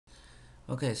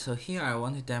Okay, so here I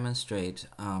want to demonstrate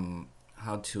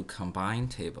how to combine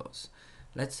tables.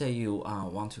 Let's say you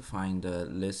want to find a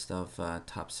list of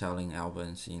top-selling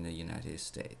albums in the United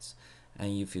States.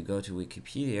 And if you go to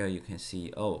Wikipedia, you can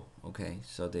see, oh, okay,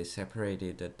 so they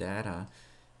separated the data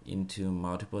into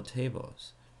multiple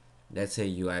tables. Let's say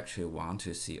you actually want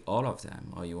to see all of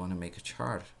them, or you want to make a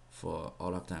chart for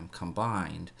all of them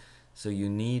combined. So you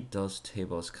need those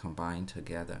tables combined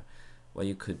together. What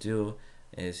you could do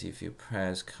is if you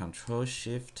press Ctrl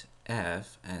Shift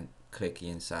F and click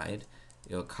inside,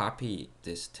 you'll copy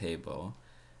this table.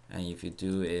 And if you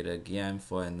do it again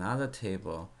for another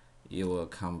table, you will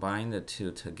combine the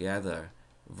two together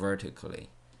vertically.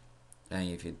 And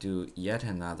if you do yet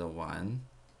another one,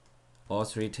 all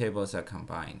three tables are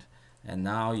combined. And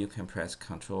now you can press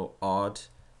Ctrl Alt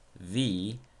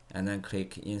V and then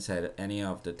click inside any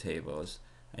of the tables,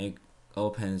 and it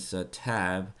opens a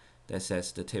tab that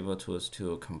says the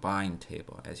TableTools2 combine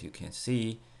table. As you can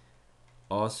see,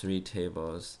 all three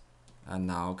tables are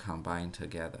now combined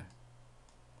together.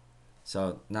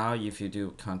 So now if you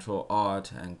do Ctrl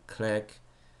Alt and click,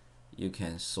 you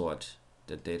can sort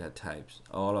the data types,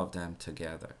 all of them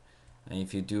together. And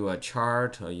if you do a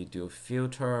chart or you do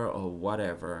filter or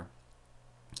whatever,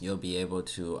 you'll be able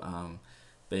to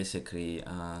basically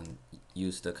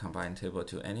use the combine table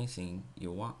to anything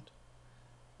you want.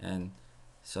 And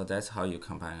so that's how you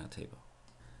combine a table.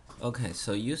 Okay,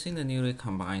 so using the newly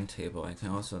combined table, I can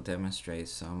also demonstrate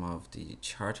some of the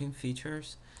charting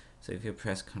features. So if you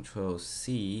press Ctrl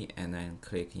C and then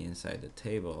click inside the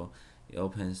table, it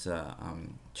opens a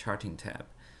charting tab.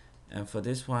 And for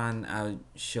this one, I'll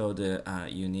show the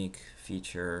unique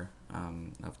feature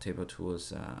of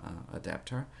TableTools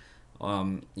adapter.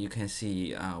 You can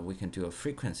see we can do a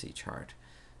frequency chart.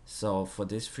 So for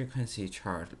this frequency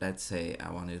chart, let's say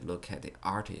I want to look at the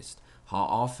artist. How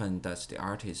often does the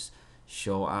artist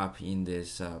show up in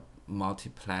this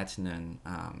multi-platinum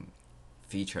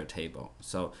feature table?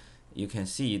 So you can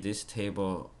see this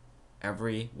table,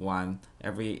 every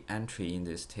entry in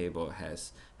this table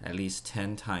has at least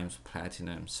 10 times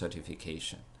platinum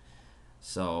certification.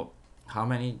 So how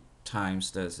many times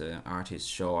does an artist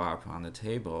show up on the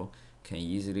table can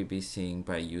easily be seen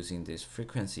by using this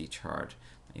frequency chart.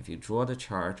 If you draw the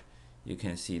chart, you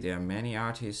can see there are many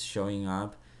artists showing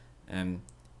up, and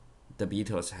the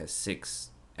Beatles has 6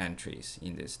 entries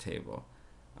in this table.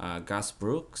 Gus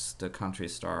Brooks, the country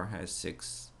star, has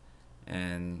 6,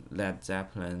 and Led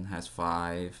Zeppelin has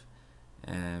 5,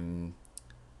 and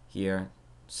here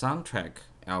soundtrack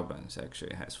albums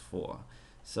actually has 4.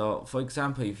 So for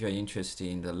example, if you're interested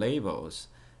in the labels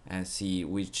and see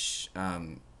which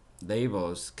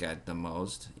labels get the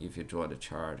most, if you draw the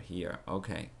chart here,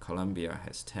 okay, Columbia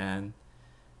has 10,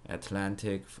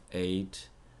 Atlantic 8,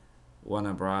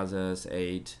 Warner Brothers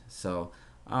 8. So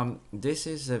this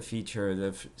is a feature,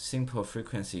 the simple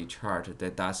frequency chart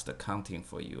that does the counting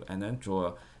for you and then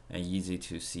draw an easy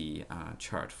to see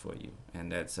chart for you,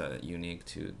 and that's unique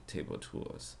to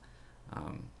TableTools.